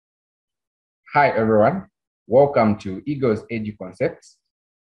Hi, everyone. Welcome to Eagle's Edu Concepts,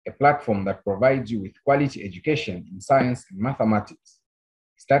 a platform that provides you with quality education in science and mathematics,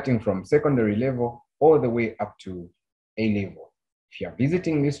 starting from secondary level all the way up to A level. If you are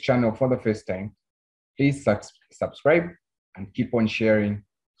visiting this channel for the first time, please subscribe and keep on sharing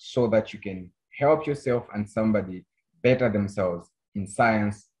so that you can help yourself and somebody better themselves in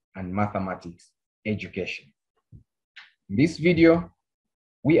science and mathematics education. In this video,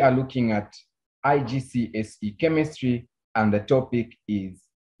 we are looking at IGCSE chemistry, and the topic is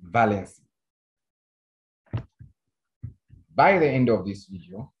valency. By the end of this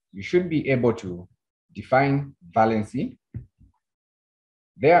video, you should be able to define valency.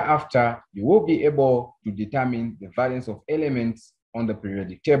 Thereafter, you will be able to determine the valence of elements on the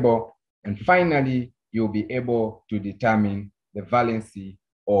periodic table. And finally, you'll be able to determine the valency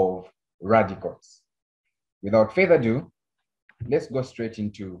of radicals. Without further ado, let's go straight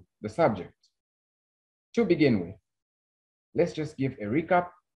into the subject. To begin with, let's just give a recap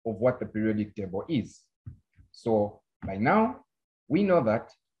of what the periodic table is. So by now, we know that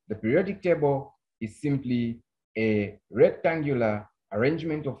the periodic table is simply a rectangular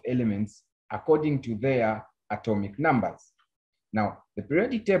arrangement of elements according to their atomic numbers. Now, the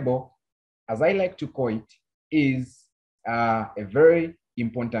periodic table, as I like to call it, is a very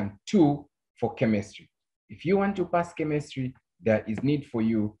important tool for chemistry. If you want to pass chemistry, there is need for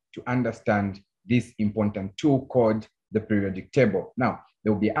you to understand this important tool called the periodic table. Now,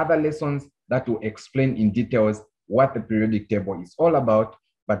 there will be other lessons that will explain in details what the periodic table is all about.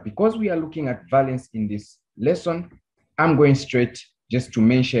 But because we are looking at valence in this lesson, I'm going straight just to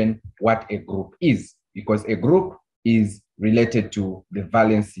mention what a group is, because a group is related to the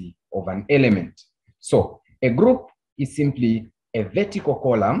valency of an element. So a group is simply a vertical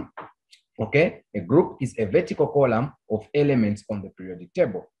column. Okay, a group is a vertical column of elements on the periodic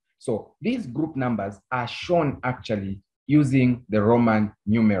table. So these group numbers are shown actually using the Roman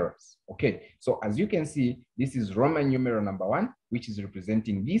numerals. Okay, so as you can see, this is Roman numeral number 1, which is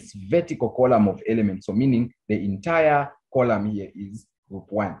representing this vertical column of elements. So meaning the entire column here is group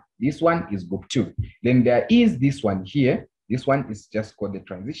 1. This one is group 2. Then there is this one here. This one is just called the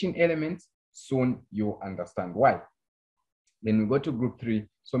transition elements. Soon you'll understand why. Then we go to group 3.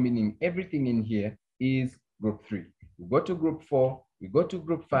 So meaning everything in here is group 3. We go to group 4, we go to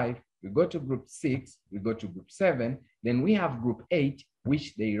group 5, we go to group 6, we go to group 7. Then we have group 8,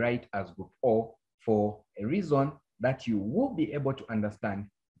 which they write as group O for a reason that you will be able to understand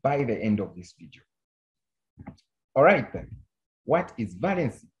by the end of this video. All right then, what is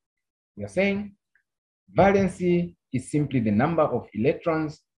valency? We are saying valency is simply the number of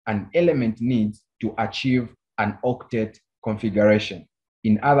electrons an element needs to achieve an octet configuration.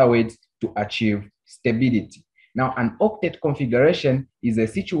 In other words, to achieve stability. Now, an octet configuration is a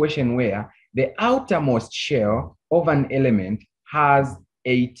situation where the outermost shell of an element has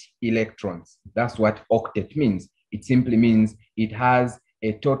 8 electrons. That's what octet means. It simply means it has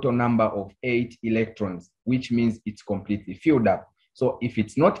a total number of 8 electrons, which means it's completely filled up. So if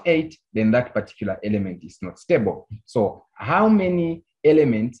it's not 8, then that particular element is not stable. So how many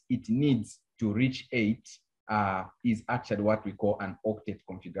elements it needs to reach 8 is actually what we call an octet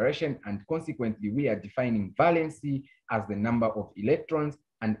configuration. And consequently, we are defining valency as the number of electrons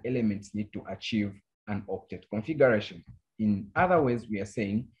and elements need to achieve an octet configuration. In other words, we are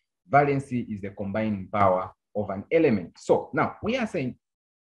saying valency is the combining power of an element. So now we are saying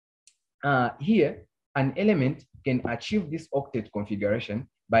here, an element can achieve this octet configuration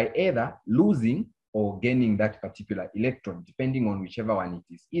by either losing or gaining that particular electron, depending on whichever one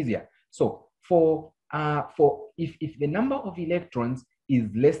it is easier. So if the number of electrons is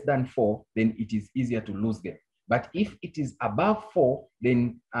less than 4, then it is easier to lose them. But if it is above 4,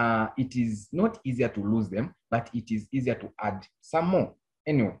 then it is not easier to lose them, but it is easier to add some more.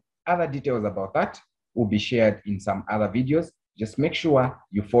 Anyway, other details about that will be shared in some other videos. Just make sure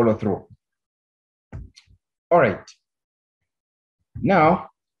you follow through. All right. Now,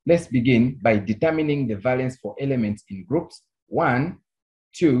 let's begin by determining the valence for elements in groups 1,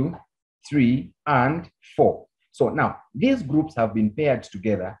 2, 3, and 4. So now, these groups have been paired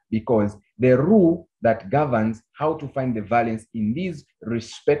together because the rule that governs how to find the valence in these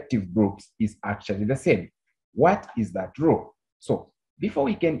respective groups is actually the same. What is that rule? So before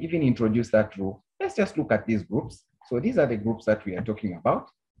we can even introduce that rule, let's just look at these groups. So these are the groups that we are talking about.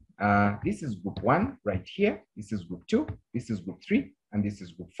 This is group 1 right here. This is group 2. This is group 3. And this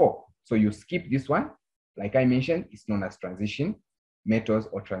is group 4. So you skip this one. Like I mentioned, it's known as transition metals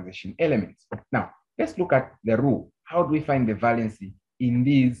or transition elements. Now, let's look at the rule. How do we find the valency in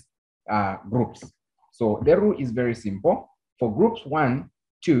these groups? So the rule is very simple. For groups 1,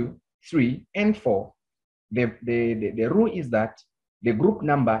 2, 3, and 4, the rule is that the group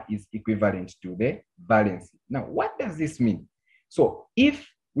number is equivalent to the valency. Now, what does this mean? So if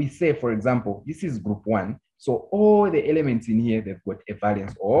we say, for example, this is group 1, so all the elements in here, they've got a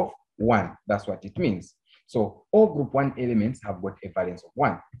valence of 1. That's what it means. So all group 1 elements have got a valence of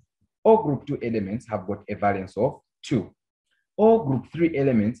 1. All group 2 elements have got a valence of 2. All group 3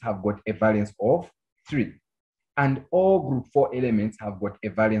 elements have got a valence of 3. And all group 4 elements have got a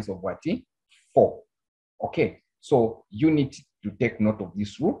valence of what? 4. Okay, so you need to take note of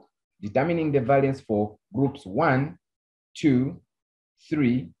this rule. Determining the valence for groups 1, 2,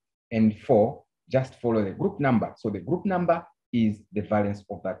 3, and 4, just follow the group number. So the group number is the valence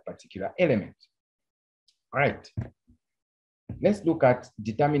of that particular element. All right. Let's look at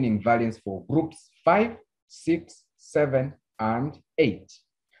determining valence for groups 5, 6, 7, and 8.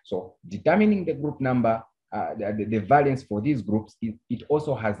 So determining the group number, the valence for these groups, it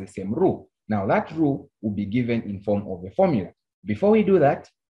also has the same rule. Now that rule will be given in form of a formula. Before we do that,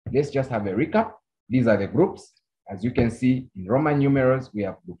 let's just have a recap. These are the groups. As you can see in Roman numerals, we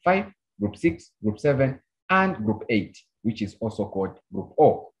have group 5, group 6, group 7, and group 8, which is also called group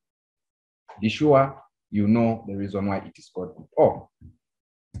O. Be sure you know the reason why it is called group O.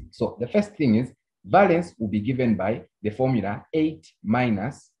 So the first thing is valence will be given by the formula 8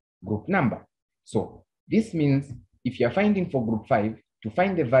 minus group number. So this means if you're finding for group 5, to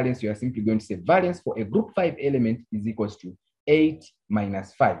find the valence, you are simply going to say valence for a group 5 element is equals to 8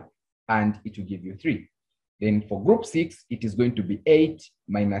 minus 5, and it will give you 3. Then for group 6, it is going to be 8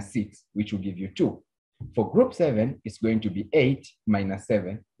 minus 6, which will give you 2. For group 7, it's going to be 8 minus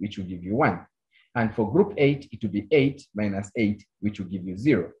 7, which will give you 1. And for group 8, it will be 8 minus 8, which will give you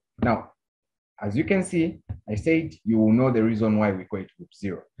 0. Now, as you can see, I said you will know the reason why we call it group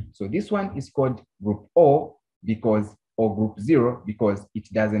 0. So this one is called group O or group 0 because it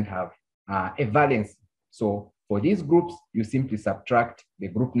doesn't have a valence. So for these groups, you simply subtract the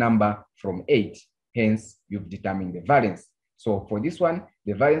group number from 8. Hence, you've determined the valence. So for this one,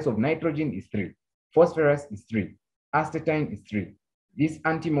 the valence of nitrogen is 3. Phosphorus is 3. Astatine is 3. This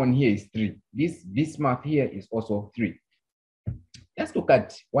antimony here is 3. This bismuth here is also 3. Let's look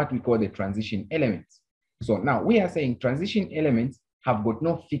at what we call the transition elements. So now we are saying transition elements have got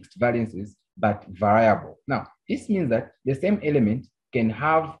no fixed valences, but variable. Now, this means that the same element can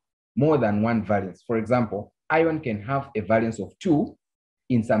have more than one valence. For example, iron can have a valence of 2.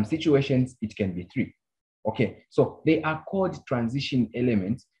 In some situations, it can be 3. Okay, so they are called transition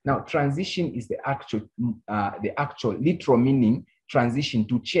elements. Now, transition is the actual literal meaning, transition,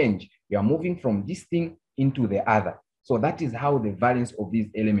 to change. You are moving from this thing into the other. So that is how the valence of these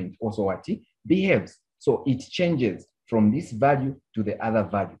elements also behaves. So it changes from this value to the other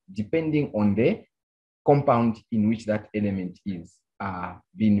value, depending on the compound in which that element is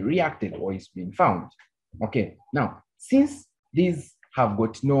being reacted or is being found. Okay, now, since these have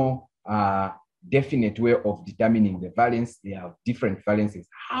got no definite way of determining the valence, they have different valences.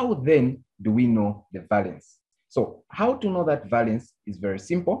 How then do we know the valence? So how to know that valence is very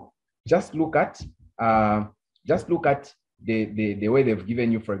simple. Just look at the way they've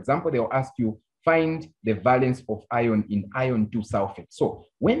given you. For example, they'll ask you, find the valence of iron in iron 2 sulfate. So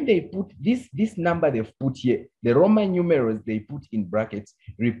when they put this number they've put here, the Roman numerals they put in brackets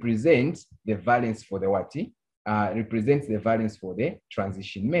represents the valence for the what? Represents the valence for the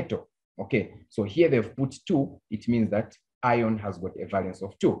transition metal. Okay, so here they've put 2. It means that iron has got a valence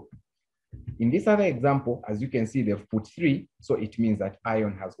of 2. In this other example, as you can see, they've put 3. So it means that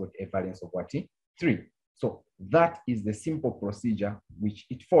iron has got a valence of what? 3. So that is the simple procedure which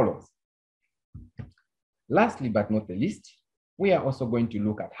it follows. Lastly, but not the least, we are also going to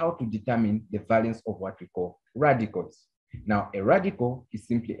look at how to determine the valence of what we call radicals. Now, a radical is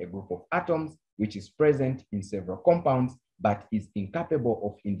simply a group of atoms which is present in several compounds, but is incapable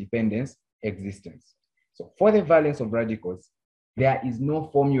of independent existence. So for the valence of radicals, there is no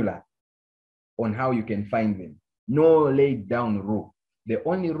formula on how you can find them, no laid down rule. The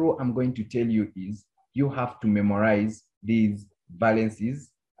only rule I'm going to tell you is you have to memorize these valences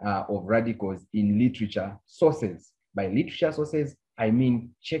of radicals in literature sources. By literature sources, I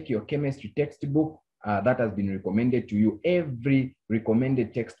mean check your chemistry textbook that has been recommended to you. Every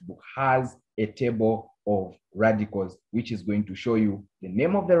recommended textbook has a table of radicals, which is going to show you the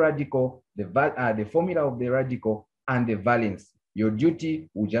name of the radical, the formula of the radical, and the valence. Your duty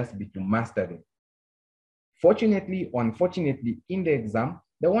will just be to master them. Fortunately or unfortunately, in the exam,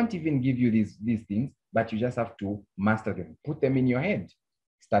 they won't even give you these things, but you just have to master them. Put them in your head.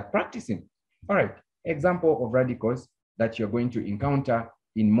 Start practicing. All right, example of radicals that you're going to encounter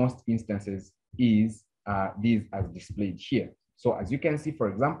in most instances is these as displayed here. So as you can see, for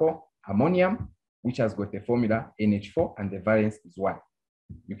example, ammonium, which has got the formula NH4, and the valence is 1.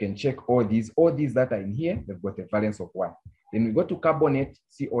 You can check all these that are in here, they've got a valence of 1. Then we go to carbonate,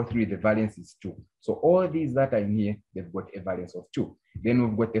 CO3, the valence is 2. So all these that are in here, they've got a valence of 2. Then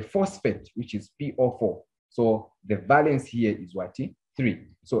we've got the phosphate, which is PO4. So the valence here is what? 3.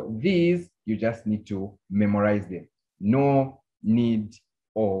 So these, you just need to memorize them. No need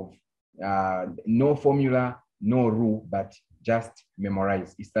of, no formula, no rule, but just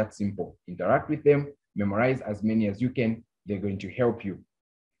memorize. It's that simple. Interact with them, memorize as many as you can. They're going to help you.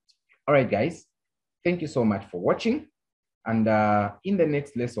 All right, guys, thank you so much for watching. And in the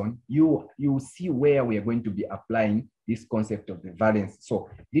next lesson, you see where we are going to be applying this concept of the valence. So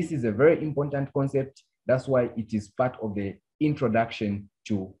this is a very important concept. That's why it is part of the introduction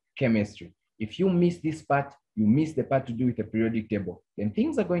to chemistry. If you miss this part, you miss the part to do with the periodic table, then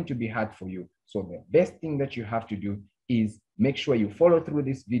things are going to be hard for you. So the best thing that you have to do is make sure you follow through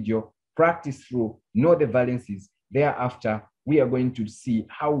this video, practice through, know the valences. Thereafter, we are going to see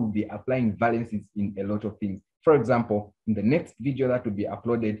how we'll be applying valences in a lot of things. For example, in the next video that will be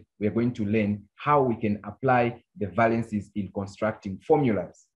uploaded, we're going to learn how we can apply the valences in constructing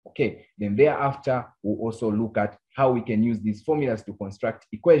formulas. Okay, then thereafter, we'll also look at how we can use these formulas to construct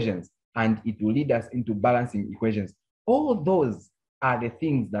equations, and it will lead us into balancing equations. All those are the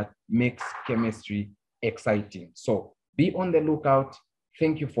things that makes chemistry exciting. So be on the lookout.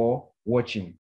 Thank you for watching.